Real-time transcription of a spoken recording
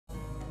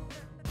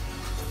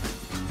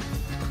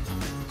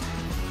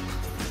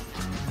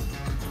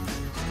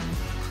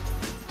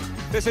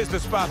This is the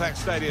Spartak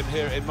Stadium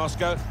here in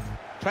Moscow.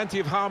 Plenty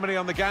of harmony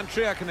on the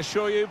gantry, I can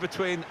assure you,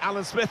 between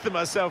Alan Smith and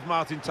myself,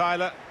 Martin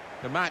Tyler.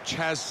 The match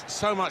has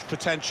so much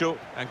potential,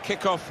 and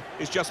kick-off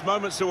is just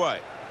moments away.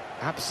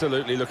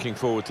 Absolutely looking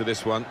forward to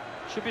this one.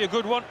 Should be a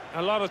good one.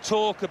 A lot of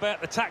talk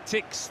about the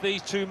tactics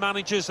these two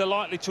managers are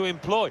likely to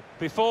employ.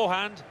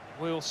 Beforehand,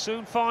 we'll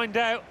soon find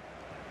out.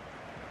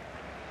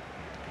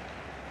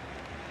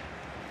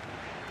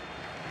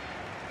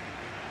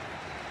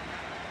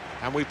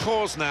 And we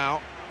pause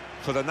now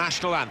for the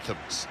national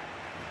anthems.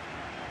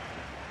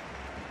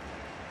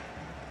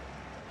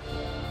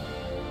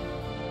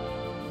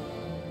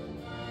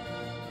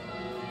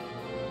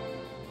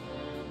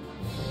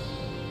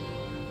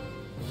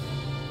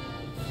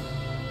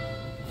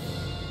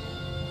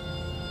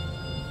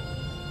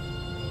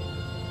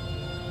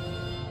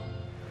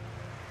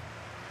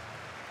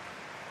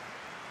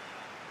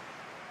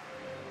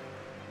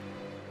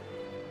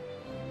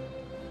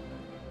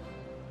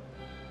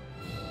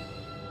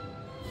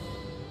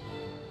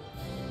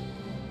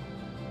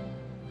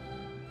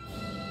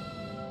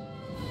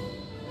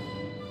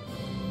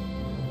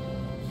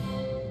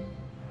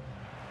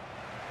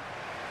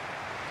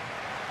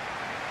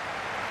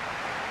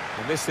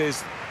 And this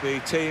is the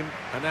team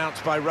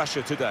announced by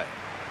Russia today.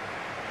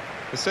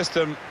 The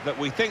system that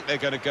we think they're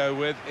going to go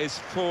with is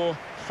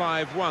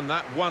 4-5-1.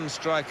 That one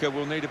striker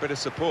will need a bit of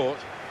support.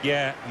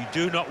 Yeah, you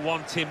do not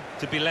want him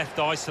to be left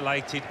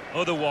isolated.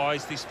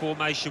 Otherwise, this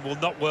formation will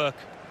not work.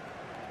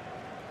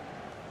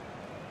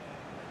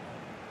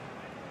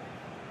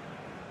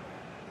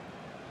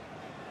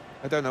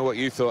 I don't know what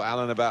you thought,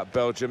 Alan, about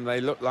Belgium.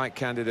 They looked like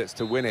candidates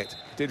to win it.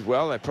 Did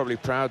well. They're probably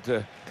proud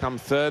to come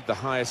third, the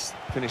highest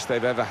finish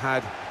they've ever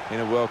had in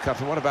a World Cup.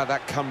 And what about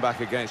that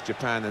comeback against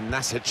Japan, and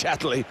Nasser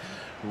Chadli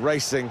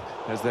racing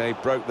as they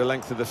broke the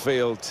length of the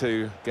field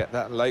to get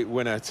that late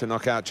winner to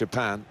knock out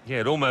Japan?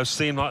 Yeah, it almost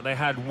seemed like they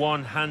had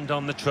one hand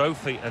on the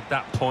trophy at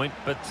that point.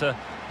 But the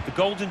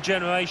golden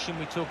generation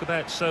we talk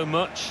about so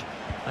much,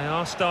 they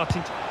are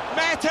starting to...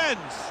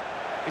 Mertens!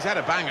 He's had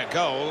a bang at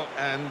goal,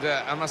 and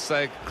I must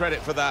say,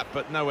 credit for that,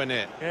 but nowhere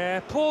near.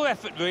 Yeah, poor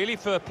effort, really,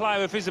 for a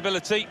player of his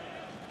ability.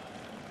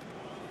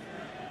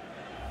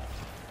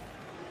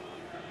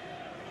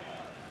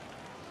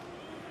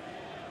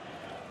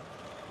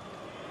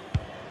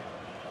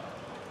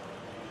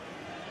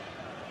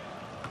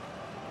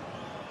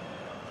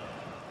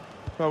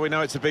 Well, we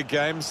know it's a big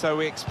game, so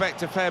we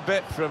expect a fair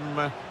bit from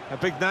a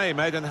big name,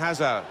 Eden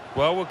Hazard.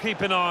 Well, we'll keep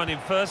an eye on him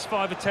first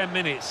 5 or 10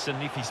 minutes,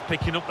 and if he's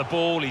picking up the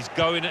ball, he's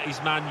going at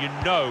his man, you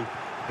know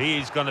he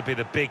is going to be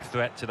the big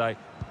threat today.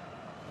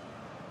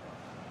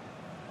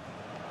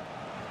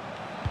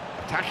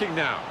 Attacking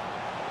now,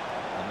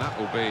 and that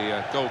will be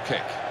a goal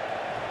kick.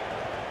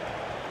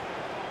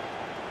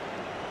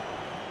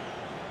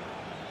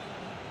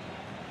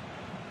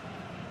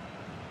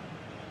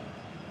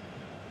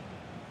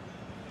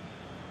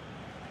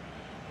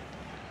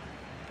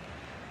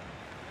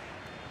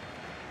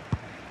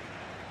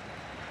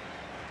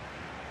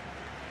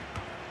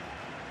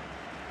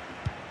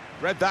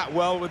 Read that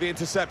well with the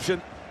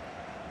interception.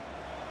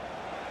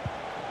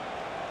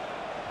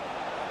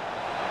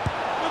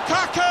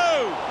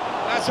 Lukaku!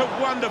 That's a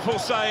wonderful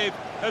save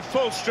at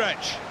full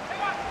stretch.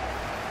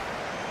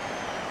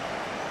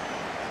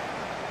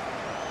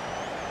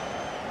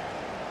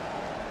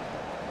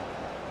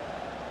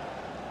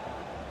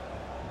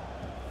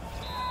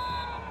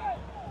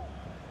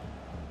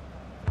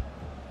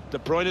 De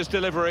Bruyne's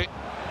delivery.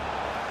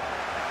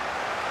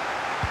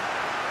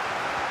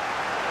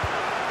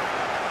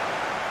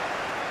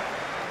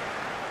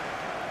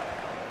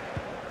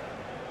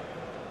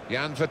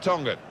 Jan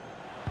Vertonghen.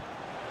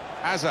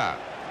 Hazard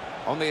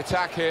on the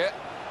attack here.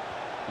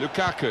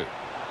 Lukaku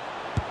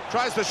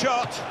tries the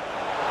shot,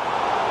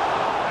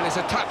 and it's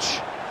a touch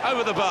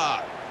over the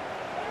bar.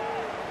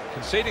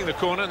 Conceding the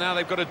corner, now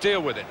they've got to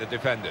deal with it, the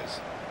defenders.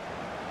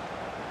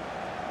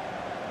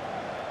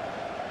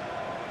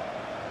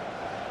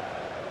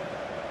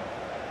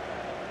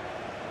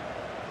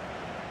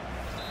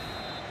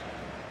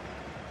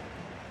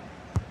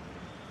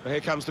 But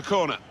here comes the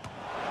corner.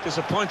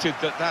 Disappointed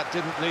that that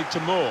didn't lead to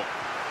more.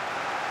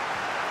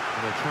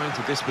 And they're trying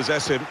to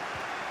dispossess him.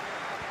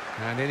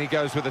 And in he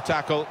goes with the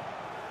tackle.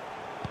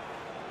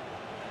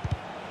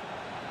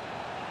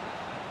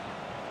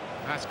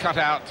 That's cut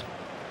out.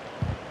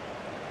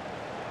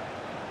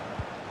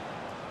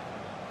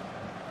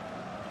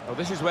 Well,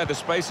 this is where the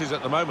space is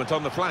at the moment,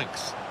 on the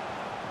flanks.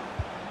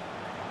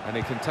 And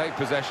he can take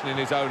possession in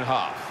his own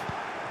half.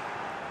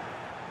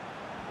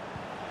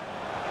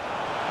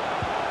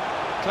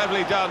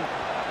 Cleverly done.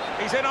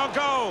 He's in on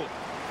goal.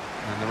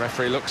 And the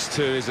referee looks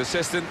to his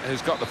assistant,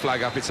 who's got the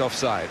flag up. It's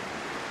offside.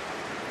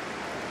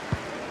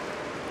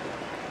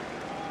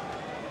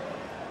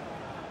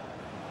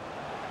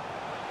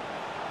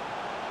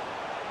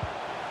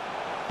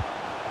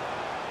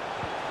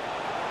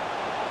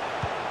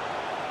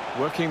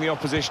 Working the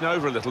opposition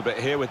over a little bit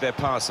here with their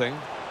passing.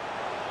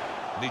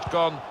 And he's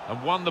gone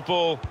and won the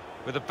ball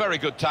with a very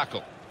good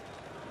tackle.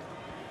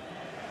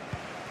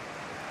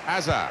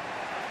 Hazard.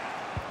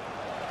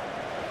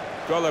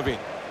 Golovin.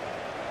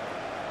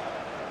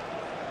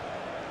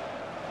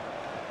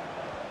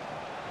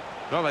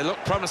 Well, they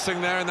look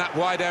promising there in that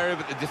wide area,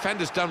 but the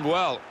defender's done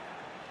well.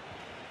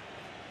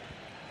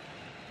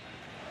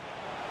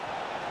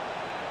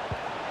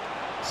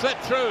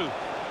 Slipped through.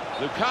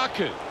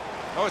 Lukaku.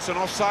 Oh, it's an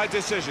offside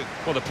decision.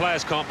 Well, the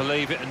players can't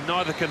believe it, and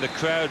neither can the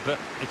crowd, but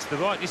it's the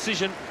right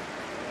decision.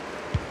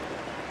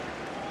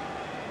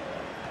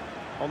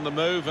 On the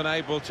move and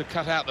able to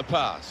cut out the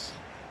pass.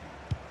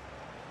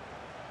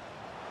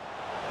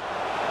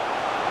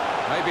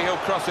 Maybe he'll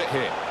cross it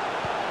here.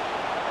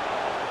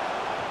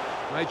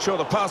 Made sure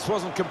the pass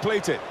wasn't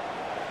completed.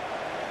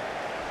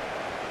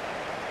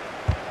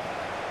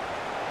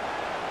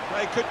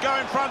 They could go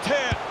in front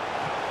here.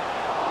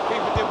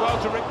 Keeper did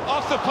well to ring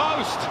off the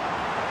post.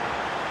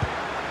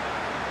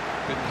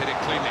 Didn't hit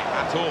it cleanly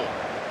at all.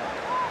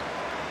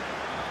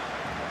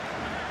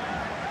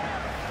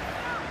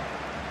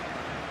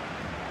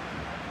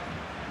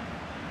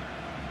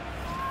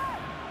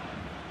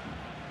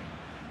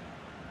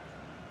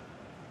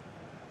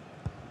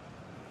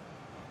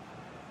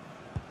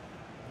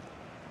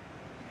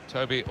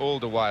 Toby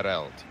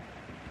Alderweireld.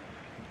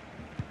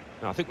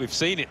 Now, I think we've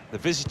seen it. The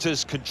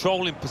visitors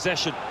controlling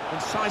possession.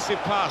 Incisive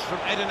pass from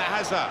Eden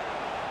Hazard.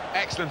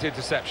 Excellent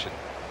interception.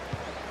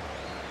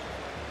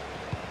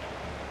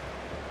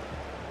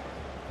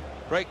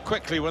 Break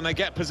quickly when they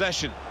get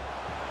possession.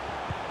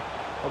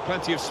 Well,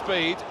 plenty of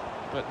speed,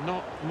 but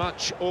not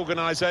much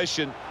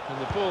organisation.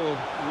 And the ball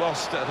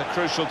lost at a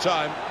crucial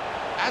time.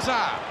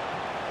 Hazard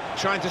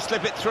trying to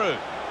slip it through.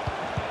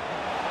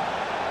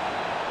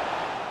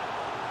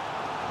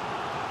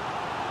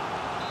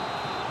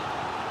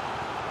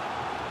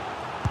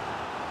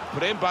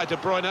 Put in by De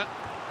Bruyne.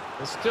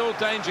 There's still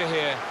danger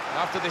here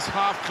after this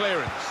half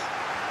clearance.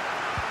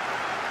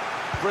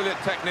 Brilliant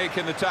technique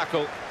in the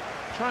tackle.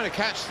 Trying to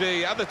catch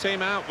the other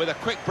team out with a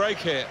quick break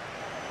here.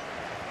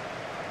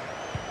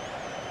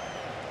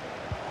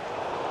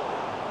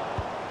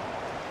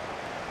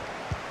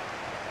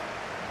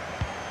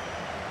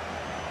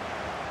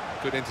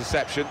 Good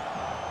interception.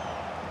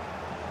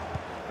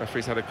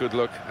 Referee's had a good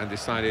look and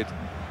decided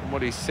from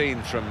what he's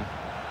seen from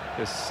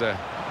this...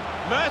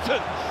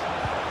 Mertens!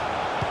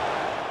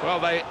 Well,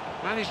 they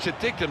managed to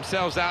dig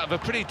themselves out of a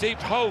pretty deep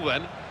hole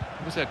then.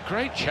 It was a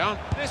great chance.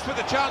 This with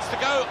a chance to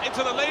go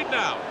into the lead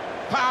now.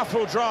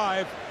 Powerful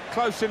drive,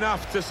 close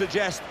enough to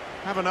suggest,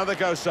 have another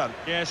go, son.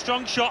 Yeah,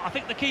 strong shot. I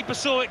think the keeper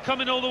saw it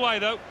coming all the way,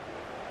 though.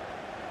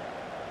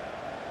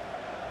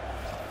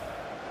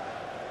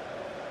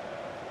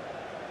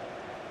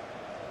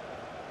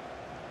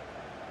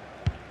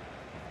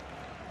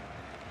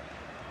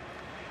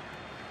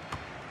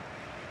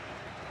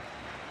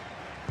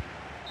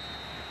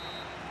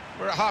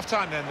 We're at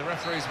half-time then, the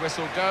referee's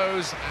whistle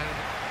goes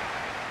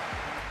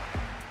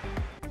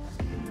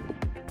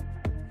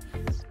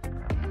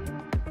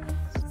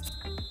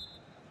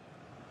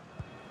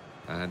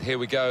and here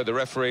we go, the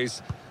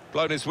referee's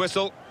blown his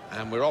whistle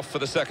and we're off for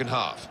the second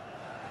half.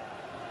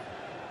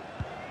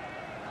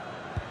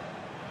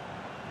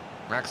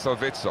 Axel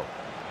Witsel.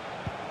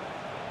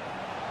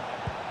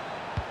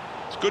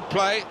 It's good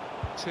play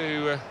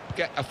to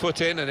get a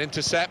foot in and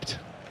intercept.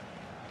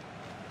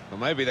 Well,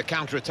 maybe the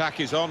counter-attack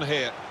is on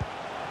here.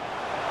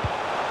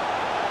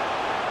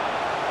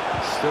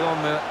 Still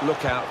on the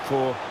lookout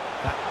for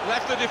that.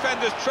 Left the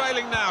defenders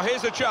trailing now.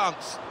 Here's a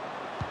chance.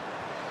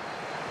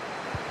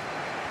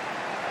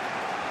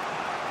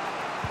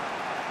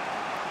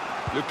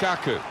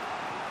 Lukaku.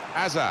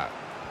 Hazard.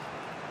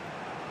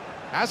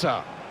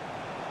 Hazard.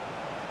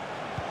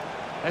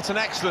 It's an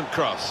excellent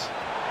cross.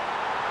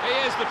 He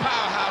is the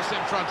powerhouse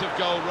in front of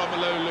goal,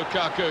 Romelu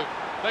Lukaku.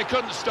 They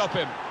couldn't stop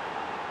him.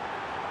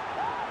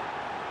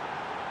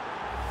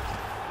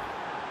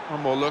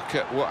 One more look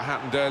at what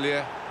happened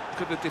earlier.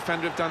 Could the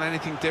defender have done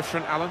anything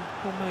different, Alan?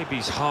 Well, maybe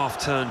he's half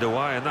turned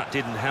away, and that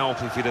didn't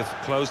help. If he'd have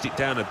closed it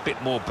down a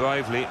bit more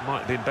bravely, it might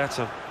have been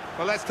better.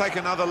 Well, let's take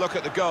another look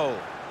at the goal.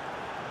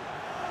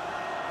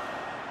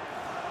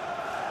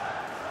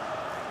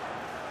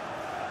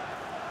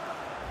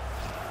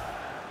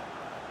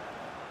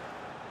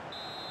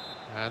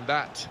 And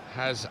that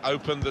has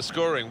opened the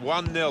scoring.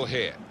 1-0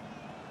 here.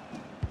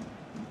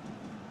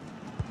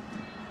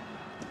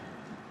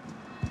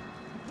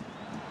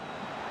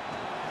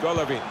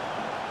 Golovin.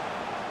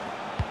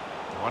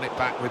 Won it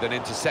back with an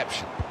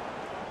interception.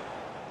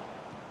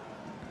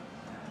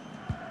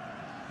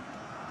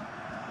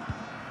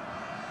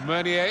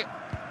 Meunier.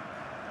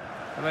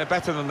 And they're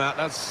better than that.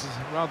 That's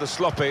rather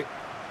sloppy.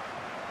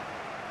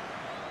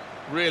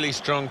 Really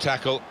strong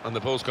tackle, and the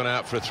ball's gone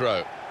out for a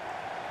throw.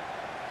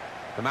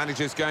 The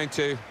manager's going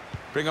to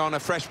bring on a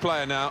fresh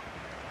player now.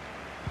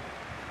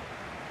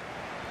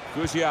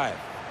 Guzyaev.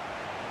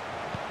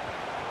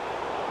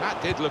 That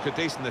did look a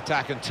decent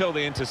attack until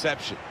the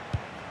interception.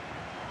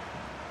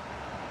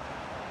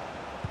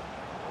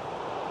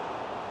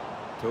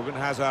 Torgan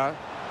Hazard.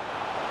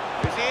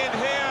 Is he in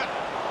here?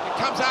 It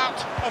comes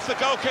out off the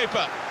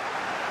goalkeeper.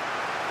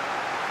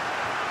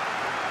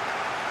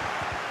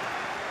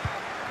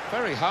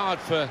 Very hard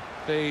for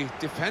the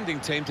defending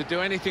team to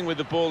do anything with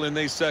the ball in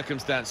these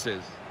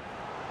circumstances.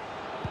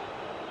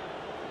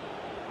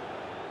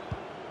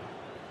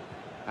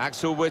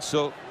 Axel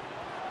Witsel.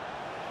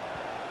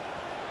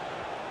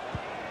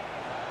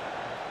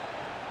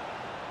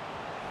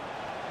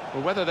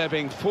 Well, whether they're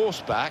being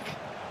forced back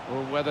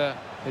or whether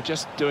they're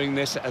just doing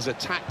this as a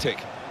tactic,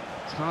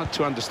 it's hard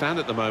to understand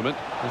at the moment,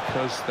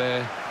 because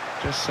they're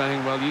just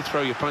saying, well, you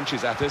throw your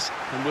punches at us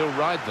and we'll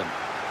ride them.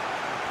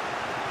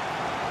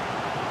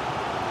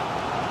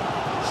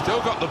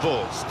 Still got the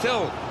ball,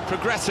 still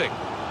progressing.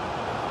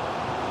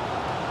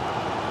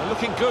 They're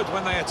looking good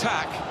when they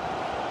attack.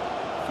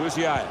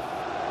 Guziev.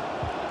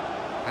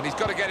 And he's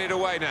got to get it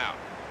away now.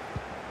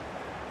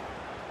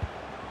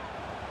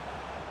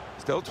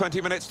 Still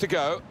 20 minutes to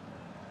go.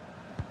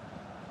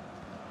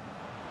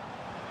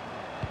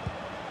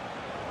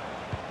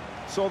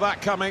 Saw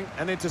that coming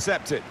and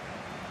intercepted.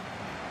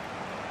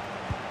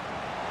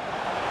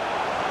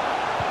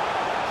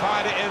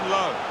 Fired it in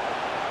low.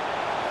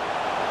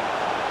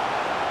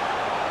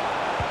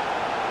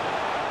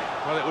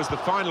 Well, it was the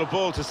final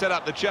ball to set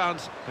up the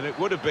chance, and it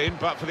would have been,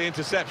 but for the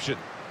interception.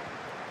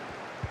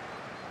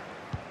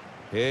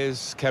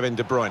 Here's Kevin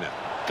De Bruyne.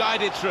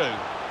 Guided through.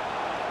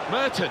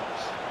 Mertens.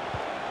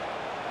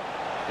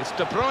 It's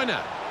De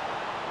Bruyne.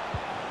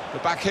 The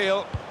back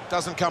heel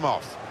doesn't come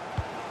off.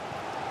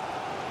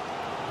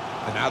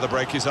 And now the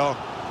break is on.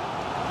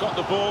 Got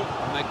the ball,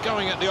 and they're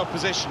going at the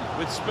opposition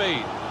with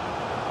speed.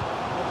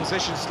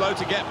 Opposition slow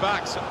to get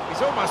back, so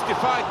he's almost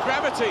defied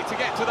gravity to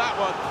get to that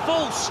one.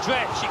 Full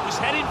stretch, it was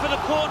heading for the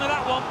corner,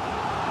 that one.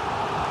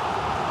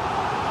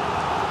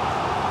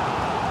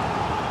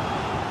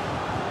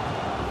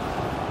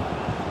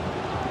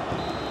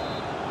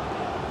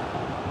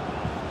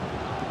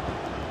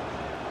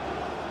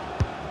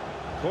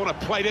 Corner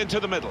played into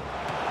the middle.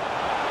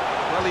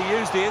 Well, he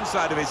used the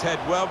inside of his head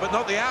well, but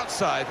not the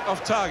outside,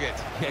 off target.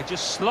 Yeah,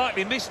 just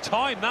slightly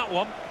mistimed that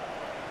one.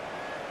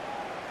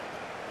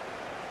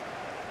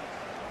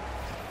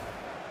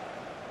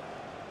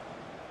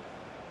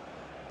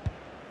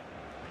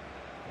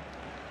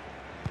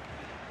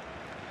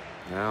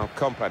 Now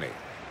Kompany,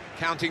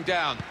 counting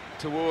down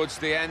towards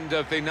the end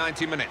of the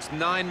 90 minutes.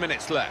 9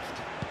 minutes left.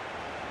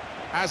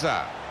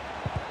 Hazard.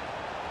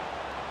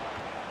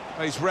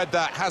 Well, he's read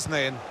that, hasn't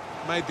he, and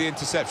made the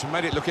interception.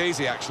 Made it look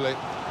easy, actually.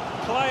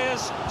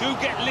 Players do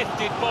get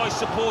lifted by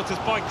supporters,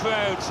 by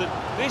crowds, and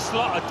this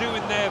lot are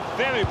doing their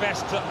very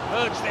best to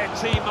urge their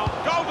team on.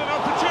 Golden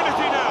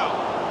opportunity now.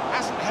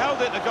 Hasn't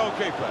held it, the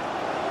goalkeeper.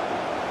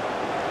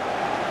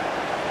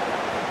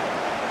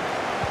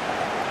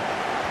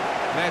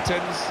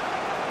 Mertens.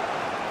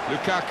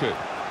 Lukaku.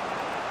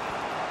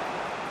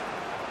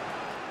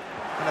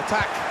 An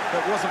attack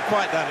that wasn't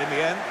quite that in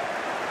the end.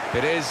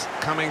 It is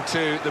coming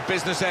to the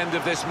business end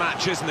of this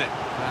match, isn't it?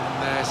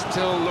 And they're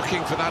still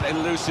looking for that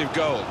elusive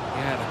goal.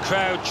 Yeah, the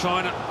crowd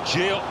trying to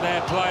gee up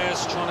their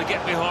players, trying to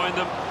get behind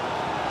them,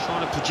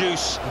 trying to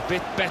produce a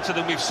bit better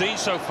than we've seen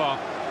so far.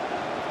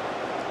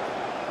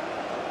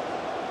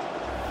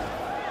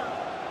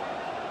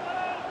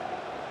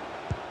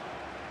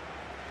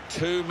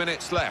 Two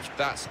minutes left,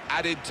 that's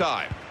added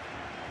time.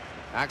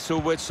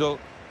 Axel Witsel.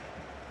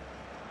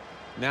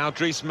 Now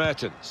Dries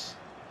Mertens.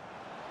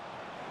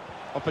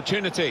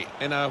 Opportunity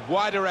in a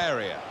wider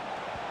area.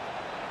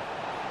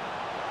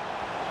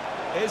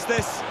 Is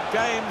this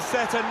game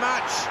set and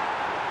match?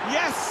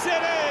 Yes,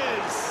 it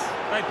is!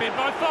 They've been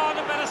by far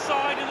the better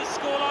side, and the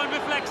scoreline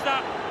reflects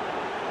that.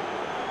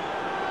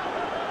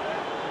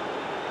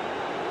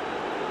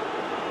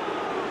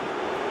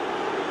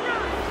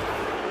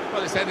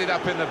 Well, it's ended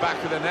up in the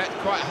back of the net,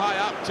 quite high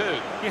up too.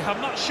 Yeah,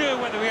 I'm not sure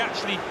whether he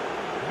actually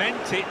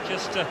meant it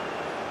just to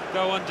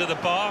go under the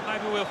bar.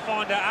 Maybe we'll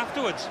find out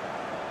afterwards.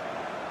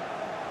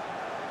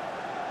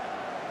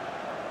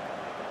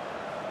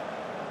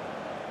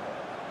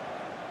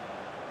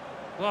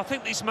 Well, I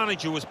think this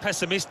manager was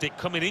pessimistic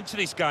coming into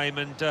this game,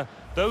 and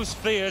those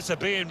fears are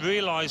being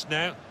realised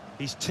now.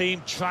 His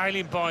team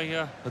trailing by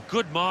a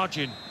good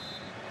margin.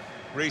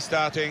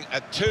 Restarting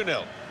at 2-0. And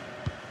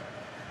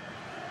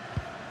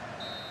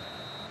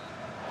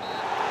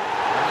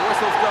the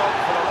whistle's gone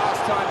for the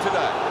last time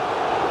today.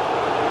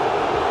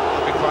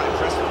 I've been quite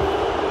impressed.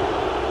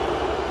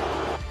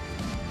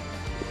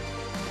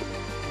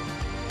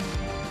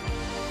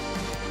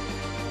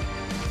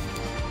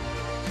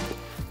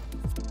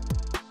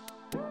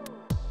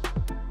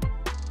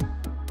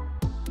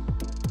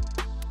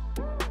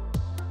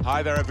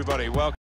 Hi there, everybody. Welcome.